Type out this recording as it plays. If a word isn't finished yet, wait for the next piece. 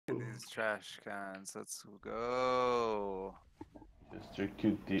these trash cans. Let's go. Mr.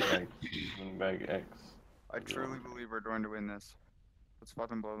 QTX, Bag X. I truly believe we're going to win this. Let's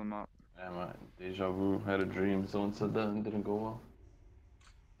fucking blow them up. Yeah, man. Deja vu. Had a dream. Someone said that and didn't go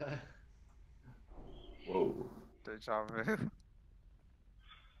well. Whoa. Deja vu.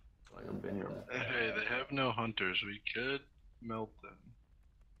 Like I've been here. Hey, they have no hunters. We could melt them.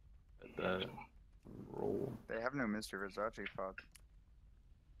 At that roll. They have no Mr. Versace, fuck.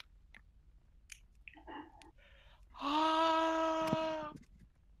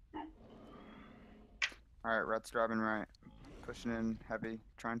 Alright, Rhett's driving right. Pushing in heavy.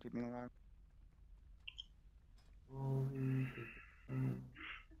 Try and keep me alive.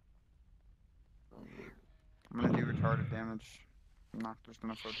 I'm gonna do retarded damage. I'm not just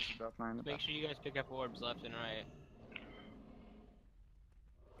gonna focus the death line. Make sure you guys pick up orbs left and right.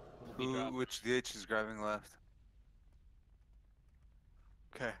 We'll be dropped. Which DH is driving left?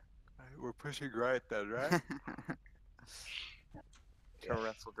 Okay. We're pushing right then, right? Kill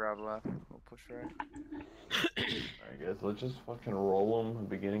Rhett's will drive left. We'll push right. Alright, guys, let's just fucking roll them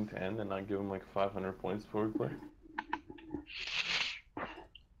beginning to end and not give them like 500 points before we play.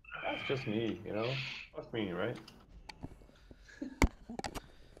 That's just me, you know? Fuck me, right?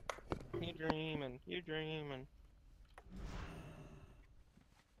 You dreaming, you dreaming.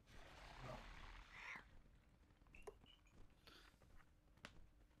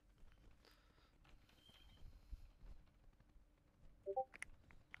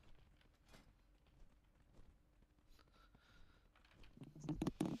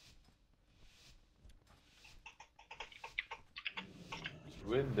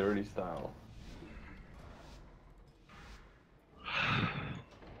 With dirty style.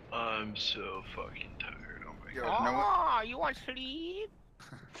 I'm so fucking tired. Oh my Yo, god. no one... Oh, you want sleep?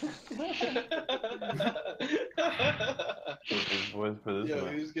 Boys for this Yo,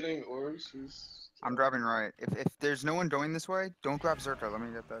 one. who's getting orbs? Who's... I'm driving right. If there's no one going this way, don't grab Zerka. Let me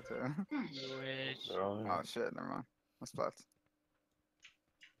get that too. Which... They're all Oh shit, never mind. Let's left.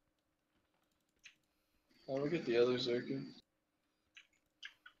 I'll look at the other Zerkin.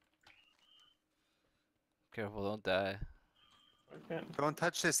 Careful, don't die. I can't. Don't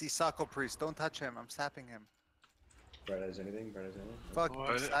touch this Isako priest. Don't touch him. I'm sapping him. Bright eyes anything? Bright eyes anything? Fuck,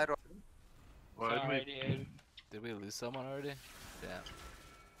 Why did- side Why'd Sorry, we... dude. Did we lose someone already? Damn.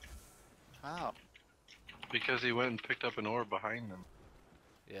 Wow. Because he went and picked up an orb behind them.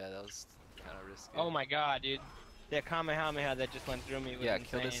 Yeah, that was kind of risky. Oh my god, dude. That Kamehameha that just went through me was Yeah,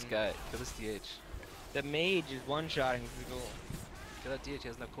 insane. kill this guy. Kill this DH. The mage is one-shotting through goal. Kill that DH, he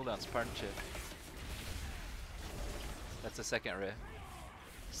has no cooldowns. Partnership. That's the second Ray.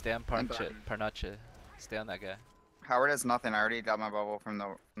 Stay on partnership. Parnache. Stay on that guy. Howard has nothing. I already got my bubble from the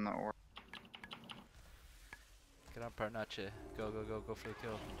orb. Get on Parnache. Go, go, go, go for the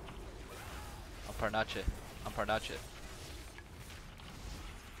kill. On Parnache. On Parnache.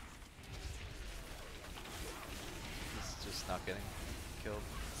 He's just not getting killed.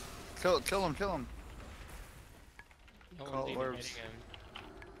 Kill him. No Call one's even orbs. hitting him.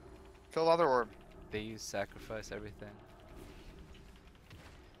 Kill the other orb. They use sacrifice everything.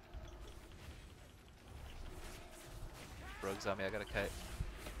 Rogue's on me, I got a kite.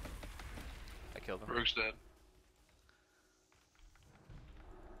 I killed him. Rogue's dead.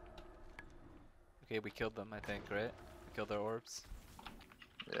 Okay, we killed them, I think, right? We killed their orbs.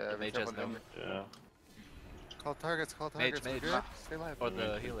 Yeah, The be mage careful has no. them. Yeah. Call targets. Call Mage, targets. We're mage. good? Stay alive. Or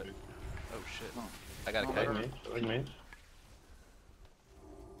the healer. Oh shit. No. I got a No, kite. better. Like me.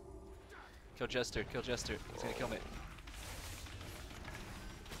 Kill Jester, kill Jester. He's gonna kill me.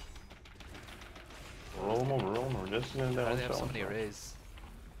 Roll him over. Just gonna Why down. do they have so many arrays?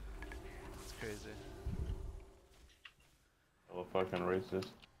 It's crazy. Oh, fucking racist.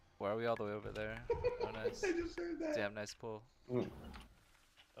 Why are we all the way over there? Oh nice. I just heard that. Damn nice pull.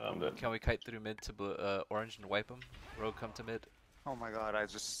 I'm dead. Can we kite through mid to blue, orange and wipe them? Rogue come to mid. Oh my god, I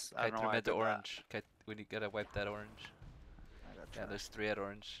don't Kite know through why I mid to did that. orange. Kite, gotta wipe that orange. I got Yeah, trashed. there's 3 at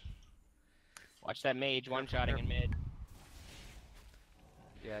orange. Watch that mage one-shotting in mid.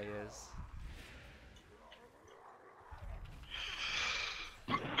 Yeah, he is.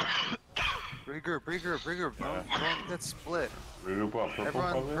 Regroup. Don't get split. Regroup up. Purple,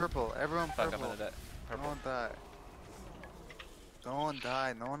 Everyone probably? purple. Everyone Fuck, I'm purple. gonna die. Purple. Don't die. Don't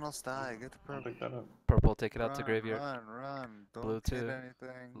die. No one else die. Get the I'll purple. pick that up. Purple, take it out to graveyard. Run. Don't Blue hit too.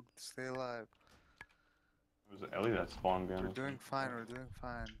 anything. Stay alive. It was Ellie that spawned We're again. doing fine.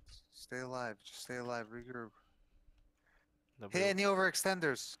 Stay alive. Just stay alive. Regroup. No Hit blue. any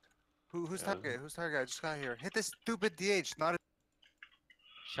overextenders. Who's Yeah. target? Who's target? I just got here. Hit this stupid DH.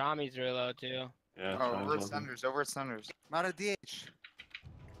 Shami's really low too. Yeah, Oh, China's over looking. Thunders. Not a DH.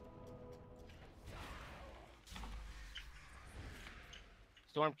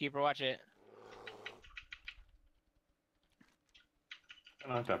 Stormkeeper, watch it.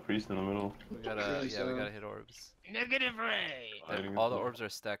 I knocked that priest in the middle. We gotta, Really yeah, we soon. gotta hit orbs. Negative ray. Fighting All the it. orbs are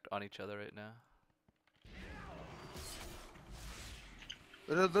stacked on each other right now.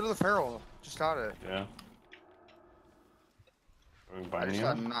 Look at the feral. Just got it. Yeah. Are we I binding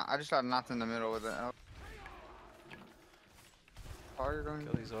just him? got knocked in the middle with it. Oh, you're going.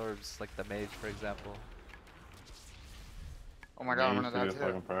 Kill these orbs, like the mage, for example. Oh my god, I'm Mage gonna to die be a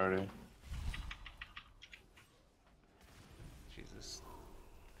fucking too. priority. Jesus.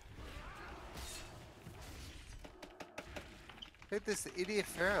 Hit this idiot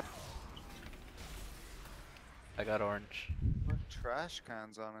Pharaoh. I got orange. What trash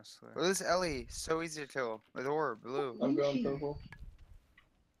cans, honestly. Look at this Ellie. So easy to kill. With orb, blue. I'm going purple.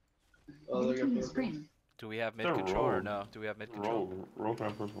 Oh, they got Blinking is purple. green. Do we have They're mid control or rogue. no? Do we have mid control? Rogue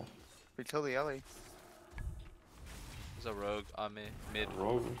around purple. We kill the Ellie. There's a rogue on me, mid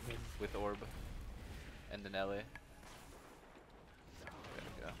Rogue. with orb. And an LA.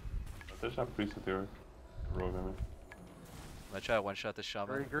 Gotta go. There's that priest at the orc. Rogue, I mean. I'm gonna try to one shot the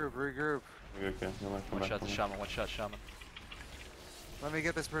shaman. Regroup, regroup. Okay, you might come One back shot for the me. shaman, one shot shaman. Let me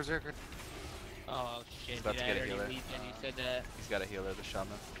get this berserker. Oh shit, about dude, to I get a already healer. leaped and you said that. He's got a healer, the shaman.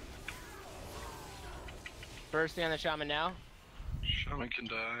 First thing on the shaman now. Shaman can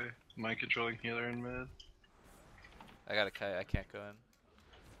die. Mind controlling healer in mid. I got a kite, I can't go in.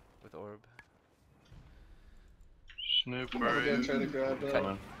 With orb. Snoop, I'm gonna right? try to grab Kite. that. Come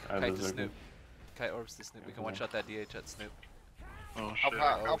on. I have Kite the to Zerker. Snoop. Kite orbs to Snoop. We can one shot that DH at Snoop. Oh How, shit.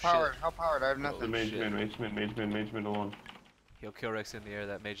 how shit. powered? How powered? I have The nothing. mage shit. mid alone. He'll kill Rehx in the air,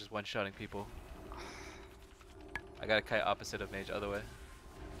 that mage is one shotting people. I got a kite opposite of mage, other way.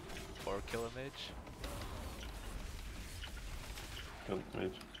 Or kill a mage. Kill the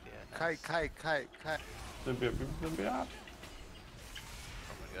mage. Yeah. Kite, kite, kite, kite. Don't be up. Oh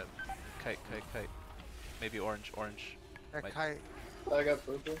my god. Kite, kite, kite. Maybe orange, orange. That Might- kite. I got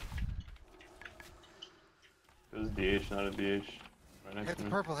purple. This is DH, not a DH. Right next Hit to the me.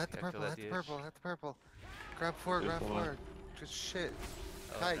 purple, hit the Can't kill purple, that hit the DH. purple, hit the purple. Grab forward, There's grab the one. forward. Good shit.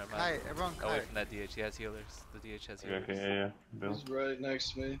 Oh, Kite, never mind. kite, everyone Away kite. from that DH, he has healers. The DH has Okay, healers. okay, yeah. Bill. He's right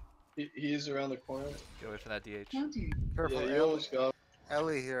next to me. He's around the corner. Get away from that DH. Counter. Careful, Yeah, you Ellie, almost got.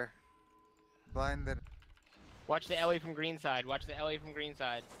 Ellie here. Blinded. Watch the Ellie from green side. Watch the Ellie from green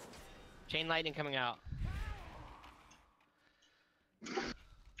side. Chain lightning coming out.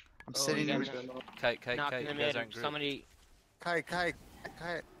 I'm Oh, sitting you in. guys Kite, kite, Knocked kite. in the You guys mid. aren't group. Somebody. Kite, kite,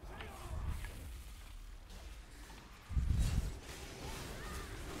 kite.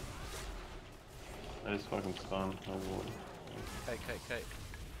 I just fucking stunned. Oh, boy. Kite, kite, kite.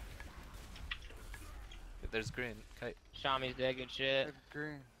 There's green. Kite. Shami's dead. Good shit. Good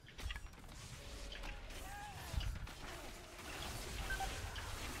green.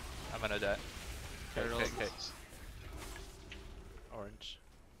 I'm gonna die. Kite, Turtles. kite, kite. Orange.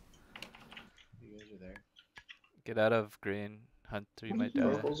 You guys are there. Get out of green. Hunter, you might die.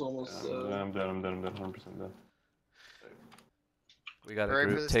 Purple's almost. I'm dead, 100% dead. We gotta Ready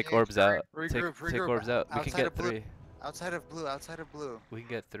for group. this Take stage? orbs out. Regroup, Take regroup. orbs out. We can Outside get of blue. 3. Outside of blue, outside of blue. We can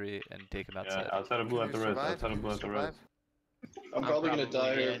get 3 and take him Yeah, outside. outside of blue Can at the you res. survive? Outside of Can blue you at the res. survive? I'm probably gonna probably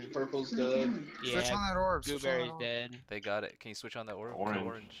die here. dead. Purple's dead. Switch Yeah. on that orb. Switch on that Blueberry's orb. dead. They got it. Can you switch on that orb? Kill Orange.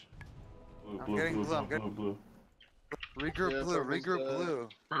 orange. Blue, I'm blue, getting blue, blue, I'm blue, getting- blue. Regroup Yeah, blue, purple's regroup dead. blue.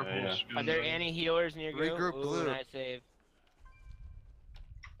 Purple's Are there any healers in your group? Regroup Ooh, blue. nice save.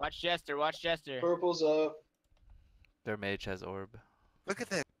 Watch Jester. Watch Jester. Purple's up. Their mage has orb. Look at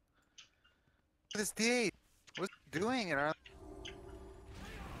this. Look at this D8. What's it doing in our...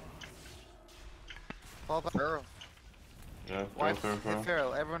 Fall back. Feral. Yeah, Wipe. fair. Hit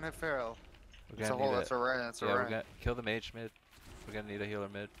Feral. Everyone hit Feral. We're That's a gonna hole. need That's it. a right. That's a Yeah, we're right. gonna kill the mage mid. We're gonna need a healer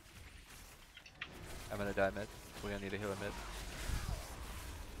mid. I'm gonna die mid. We're gonna need a healer mid.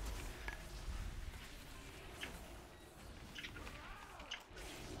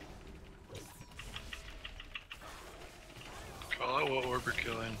 Call out what orb we're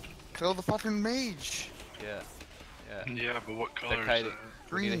killing. Kill the fucking mage. Yeah. Yeah. Yeah, but what color is kite- that?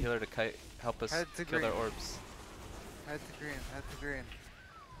 We need a Green. healer to kite help us Head to kill their green. orbs. Head to green. Head to green.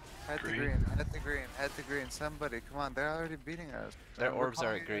 Head to Green. green. Head to green. Head to green. Somebody, come on. They're already beating us. Their We're orbs are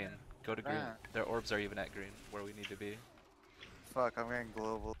calling at it green. in. Go to green. Yeah. Their orbs are even at green, where we need to be. Fuck, I'm getting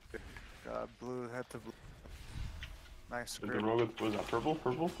global. God, blue. Head to blue. Nice Did the script. rogue, what was that?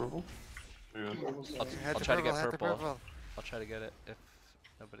 Purple? There you go. Purple's I'll, up. Head I'll to try to purple. get Head to purple. purple. I'll try to get it if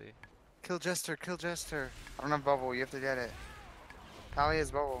nobody. Kill Jester. Kill Jester. I don't have bubble. You have to get it. Tally has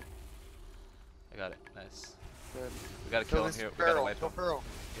bubble. I got it. Nice. Good. We gotta Kill kill him this here. We gotta Feral. wipe Kill him. Feral.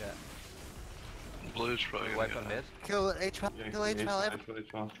 Yeah. Blue's probably We gonna wipe on get mid. Kill H-Val, Yeah, kill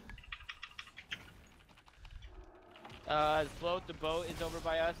H-Val. Float the boat is over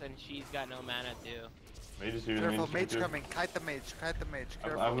by us, and she's got no mana too. Mage is here. Careful, Mage mage is here. coming. Kite the mage, kite the mage. I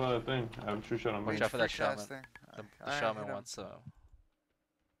Careful. have another thing. I have a true shot on Watch mage. out for that freak shaman. casting. The Alright, shaman hit him. wants so.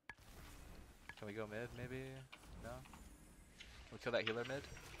 Can we go mid maybe? No? We kill that healer mid?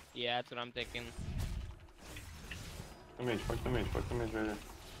 Yeah, that's what I'm thinking. The mage, fuck the mage right there.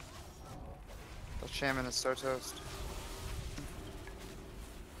 The shaman is so toast.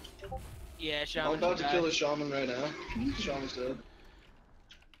 Yeah, I'm shaman. about to kill a shaman right now. Shaman's dead.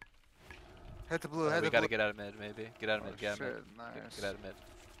 Hit the blue, hit we the gotta blue. get out of mid maybe. Get out of mid, Oh, get out of mid. shit, nice. Get out of mid.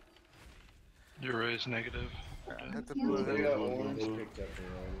 Your raise negative. Yeah, hit the blue, They hit got the blue. orange. Picked up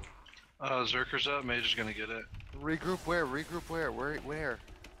already. Zerker's up. Mage is gonna get it. Regroup where? Regroup where? Where?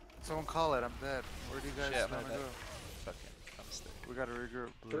 Someone call it, I'm dead. Where do you guys Shit, my wanna bad. go? Fucking, I'm stupid. We gotta regroup.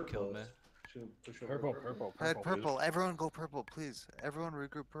 Blue killed me. Push over Purple, purple. purple, Head purple. purple, everyone go purple, please. Everyone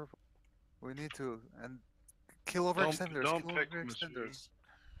regroup purple. We need to. And kill over Don't- extenders, don't kill pick over Mr. extenders.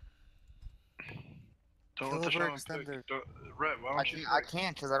 Don't Kill let the over shaman extender. pick. Rhett, why I don't you?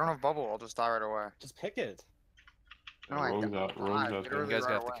 can't because I don't have bubble. I'll just die right away. Just pick it. No, I Rogue's don't. out. Rogue's out You there. Literally guys right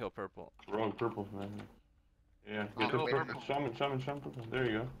gotta have to away. kill purple. Rogue purple, man. Yeah, Oh, get the wait. purple. Shaman purple. There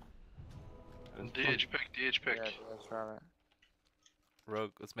you go. That's DH pick. DH pick. Yeah, that's right.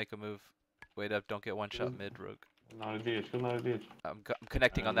 Rogue, let's make a move. Wait up, don't get one shot mid, Rogue. Not a DH. Kill not a DH. I'm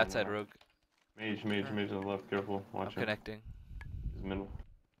connecting on that side, Rogue. Mage on the left. Careful. I'm Watch him. connecting. He's middle.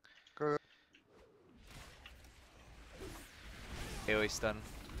 Go. AoE stun.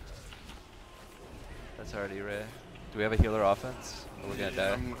 That's already rare. Do we have a healer offense? Or we're gonna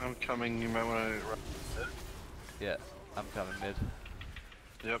die? I'm coming. You might want to. Yeah, I'm coming mid.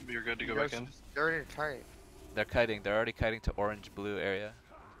 Yep, you're good to go You back guys in. just- They're already tight. They're kiting. They're already kiting to orange-blue area.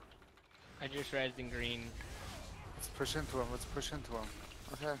 I just rezzed in green. Let's push into him, let's push into him.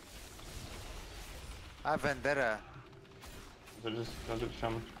 Okay. I have Vendetta. So just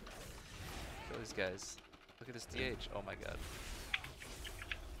shaman. Kill these guys. Look at this DH. Oh my god.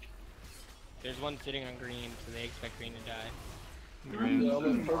 There's one sitting on green, so they expect green to die. Green. Yeah,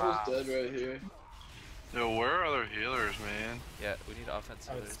 my purple's dead right here. Yo, where are their healers, man? Yeah, we need offense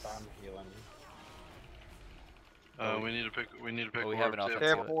I would healers. spam healing. We need to pick. We need to pick. Oh, we have an orbs. They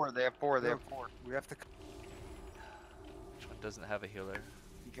offensive. have four. They have four. They have Look. four. We have to Which one doesn't have a healer?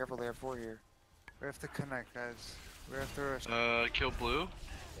 Be careful. They have four here. connect, guys. We have to rush. Kill blue.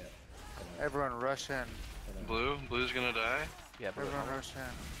 Everyone rush in. Blue. Blue's gonna die. Yeah, blue. Everyone rush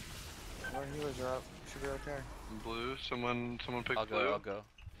in. Our healers are up. Should be okay. Blue. Someone pick I'll blue. go, I'll go.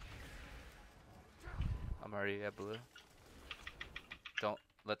 I'm already at blue. Don't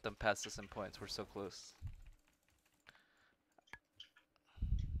let them pass us in points. We're so close.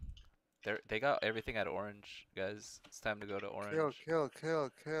 They got everything at orange, guys. It's time to go to orange.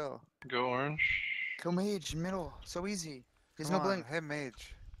 Kill. Go orange. Kill mage middle. So easy. There's Come no on, blink. hit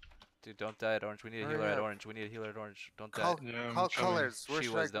mage. Dude, don't die at orange. We need a Hurry healer at up. orange. We need a healer at orange. Don't die. Call, Yeah, I'm call coming. colors. Where She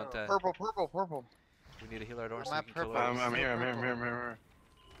should was, I don't go? die. Purple. We need a healer at orange so I'm we at can kill purple. orange. I'm here. Purple. I'm here.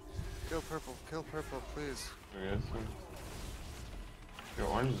 Kill purple, please. There he is. Yo,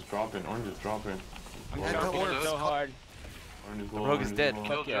 orange is dropping. I'm Yeah, trying the to orb push so hard. Orange is The low. rogue is orange dead. low.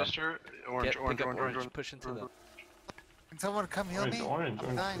 Kill Fuck yeah. Jester. Orange. Pick Orange. up Orange. push into them. Can someone come heal me? Orange.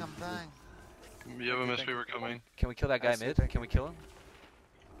 I'm dying. You have a Okay, Mist Weaver coming. Can we kill that guy I see, mid? thank Can we kill him?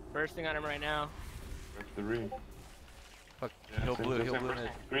 Bursting on him right now. That's the re. Fuck, Yeah, heal same, blue, same, heal same. blue mid.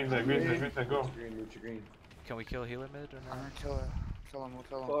 Green side, go. Green, move to green. Can we kill healer mid or I'm not? gonna kill it. Kill him. We'll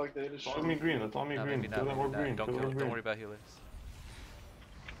kill him. Fuck, they just Let's all shot me green. Let's all me No, green. maybe Kill not, that maybe orb not. green. Don't Kill that kill, orb don't green. worry about healers.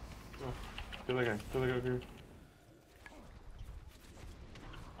 Kill that guy. Kill that guy.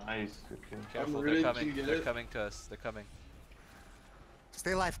 Nice. Good kill. Careful, really they're to coming. get They're it. coming to us. They're coming.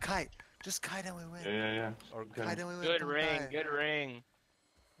 Stay alive, kite. Just kite and we win. Yeah. Or Okay. Kite and we win. Good don't ring, die. good ring.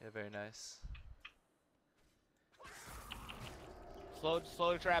 Yeah, very nice. Slow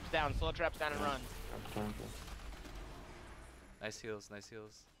traps down and run. Nice heals, nice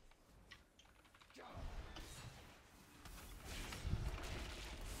heals.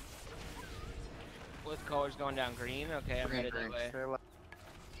 With colors going down green. Okay, I'm Green, headed that green. way. Stay alive.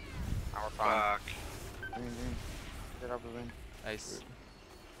 Now we're fine. Fuck. Green. Get up, green. Nice.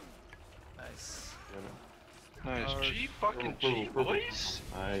 Nice. Nice. Oh, G fucking G, boys.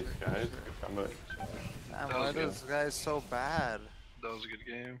 Nice, guys. Good comeback. Damn, That why was are good. those guys so bad? That was a good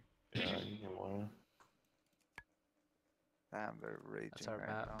game. Yeah, you can win. Damn, they're raging That's our right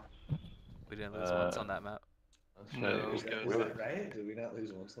map. now. We didn't lose once on that map. That's No, right. Was good. that right? Did we not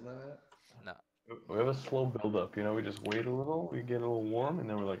lose once on that map? No. We have a slow build up, you know, we just wait a little, we get a little warm, and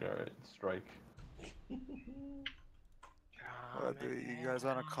then we're like, alright, strike. You guys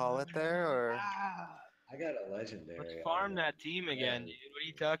want to call it there, or? I got a legendary. Let's farm that team again, dude. What are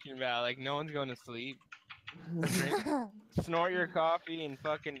you talking about? Like, no one's going to sleep. Drink, snort your coffee and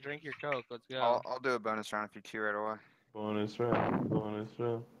fucking drink your Coke. Let's go. I'll do a bonus round if you queue right away. Bonus round. Bonus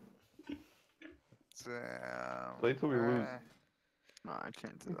round. Play till we lose. No, I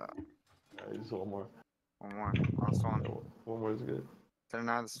can't do that. Alright, just one more. One more. Last one. One more is good.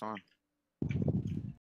 39 this one.